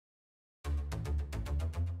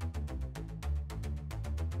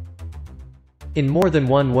In more than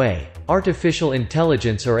one way, artificial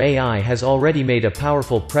intelligence or AI has already made a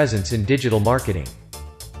powerful presence in digital marketing.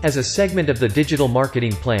 As a segment of the digital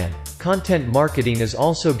marketing plan, content marketing is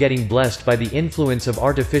also getting blessed by the influence of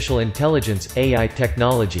artificial intelligence (AI)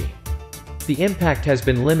 technology. The impact has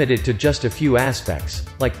been limited to just a few aspects,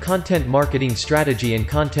 like content marketing strategy and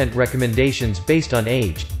content recommendations based on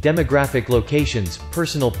age, demographic locations,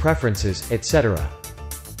 personal preferences, etc.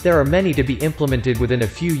 There are many to be implemented within a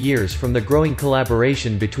few years from the growing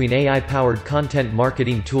collaboration between AI-powered content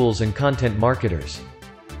marketing tools and content marketers.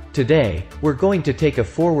 Today, we're going to take a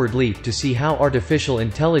forward leap to see how artificial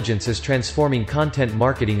intelligence is transforming content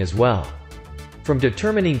marketing as well. From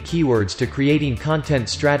determining keywords to creating content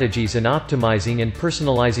strategies and optimizing and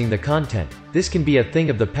personalizing the content, this can be a thing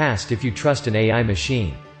of the past if you trust an AI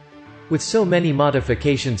machine. With so many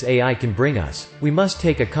modifications AI can bring us, we must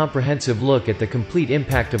take a comprehensive look at the complete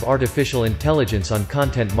impact of artificial intelligence on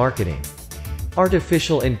content marketing.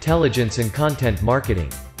 Artificial intelligence and content marketing.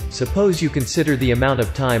 Suppose you consider the amount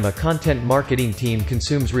of time a content marketing team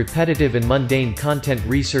consumes repetitive and mundane content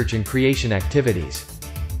research and creation activities.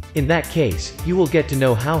 In that case, you will get to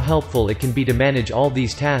know how helpful it can be to manage all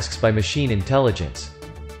these tasks by machine intelligence.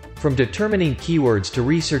 From determining keywords to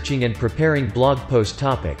researching and preparing blog post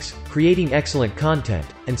topics, creating excellent content,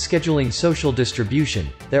 and scheduling social distribution,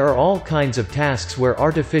 there are all kinds of tasks where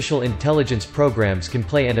artificial intelligence programs can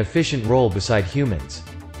play an efficient role beside humans.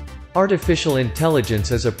 Artificial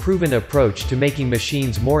intelligence is a proven approach to making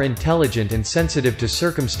machines more intelligent and sensitive to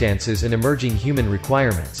circumstances and emerging human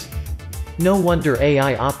requirements. No wonder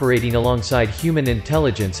AI operating alongside human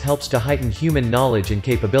intelligence helps to heighten human knowledge and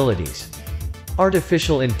capabilities.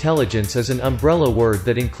 Artificial intelligence is an umbrella word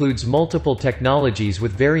that includes multiple technologies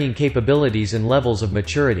with varying capabilities and levels of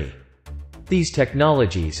maturity. These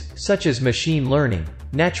technologies, such as machine learning,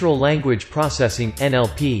 natural language processing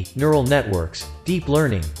 (NLP), neural networks, deep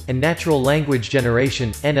learning, and natural language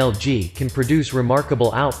generation (NLG), can produce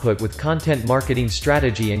remarkable output with content marketing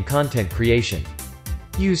strategy and content creation.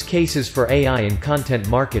 Use cases for AI in content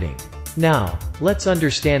marketing. Now, let's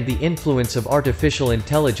understand the influence of artificial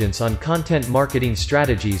intelligence on content marketing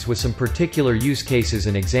strategies with some particular use cases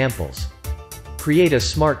and examples. Create a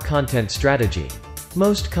smart content strategy.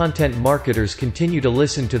 Most content marketers continue to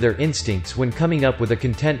listen to their instincts when coming up with a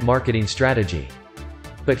content marketing strategy.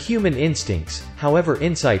 But human instincts, however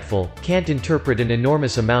insightful, can't interpret an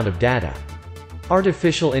enormous amount of data.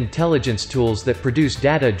 Artificial intelligence tools that produce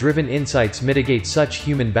data-driven insights mitigate such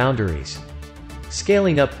human boundaries.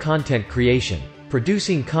 Scaling up content creation.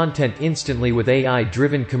 Producing content instantly with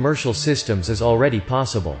AI-driven commercial systems is already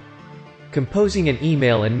possible. Composing an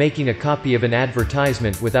email and making a copy of an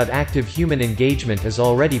advertisement without active human engagement is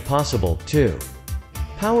already possible, too.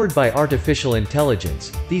 Powered by artificial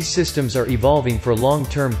intelligence, these systems are evolving for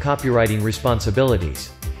long-term copywriting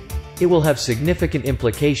responsibilities. It will have significant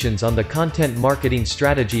implications on the content marketing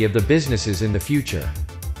strategy of the businesses in the future.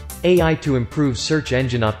 AI to improve search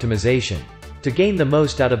engine optimization. To gain the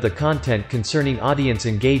most out of the content concerning audience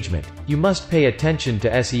engagement, you must pay attention to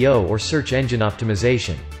SEO or search engine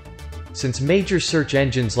optimization. Since major search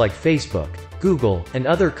engines like Facebook, Google, and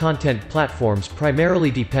other content platforms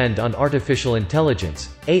primarily depend on artificial intelligence,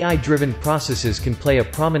 AI-driven processes can play a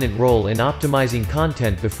prominent role in optimizing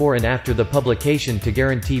content before and after the publication to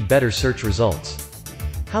guarantee better search results.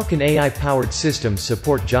 How can AI-powered systems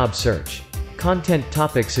support job search? Content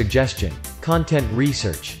topic suggestion, content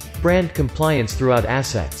research, brand compliance throughout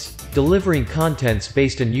assets, delivering contents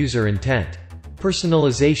based on user intent,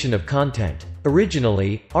 personalization of content.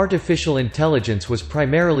 Originally, artificial intelligence was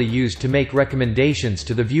primarily used to make recommendations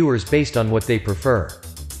to the viewers based on what they prefer.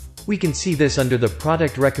 We can see this under the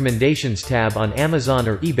Product Recommendations tab on Amazon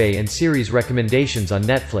or eBay and Series Recommendations on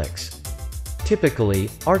Netflix. Typically,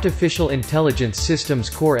 artificial intelligence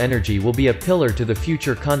systems' core energy will be a pillar to the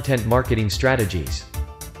future content marketing strategies.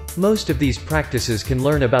 Most of these practices can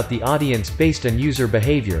learn about the audience based on user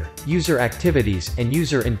behavior, user activities, and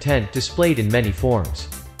user intent displayed in many forms.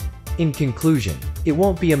 In conclusion, it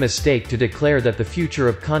won't be a mistake to declare that the future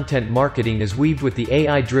of content marketing is weaved with the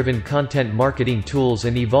AI-driven content marketing tools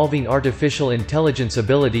and evolving artificial intelligence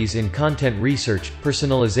abilities in content research,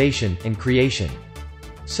 personalization, and creation.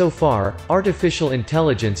 So far, artificial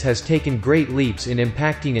intelligence has taken great leaps in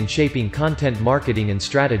impacting and shaping content marketing and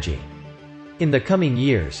strategy. In the coming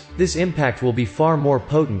years, this impact will be far more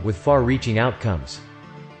potent with far-reaching outcomes.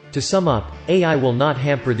 To sum up, AI will not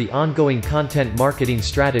hamper the ongoing content marketing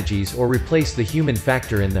strategies or replace the human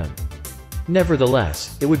factor in them.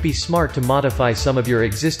 Nevertheless, it would be smart to modify some of your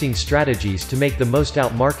existing strategies to make the most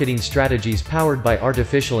out marketing strategies powered by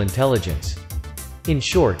artificial intelligence. In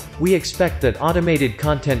short, we expect that automated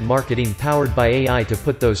content marketing powered by AI to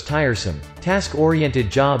put those tiresome,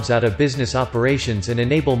 task-oriented jobs out of business operations and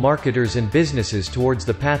enable marketers and businesses towards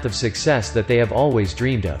the path of success that they have always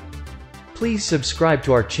dreamed of. Please subscribe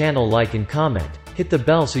to our channel, like and comment, hit the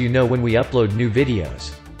bell so you know when we upload new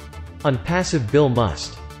videos. Onpassive Bill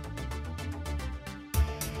Must.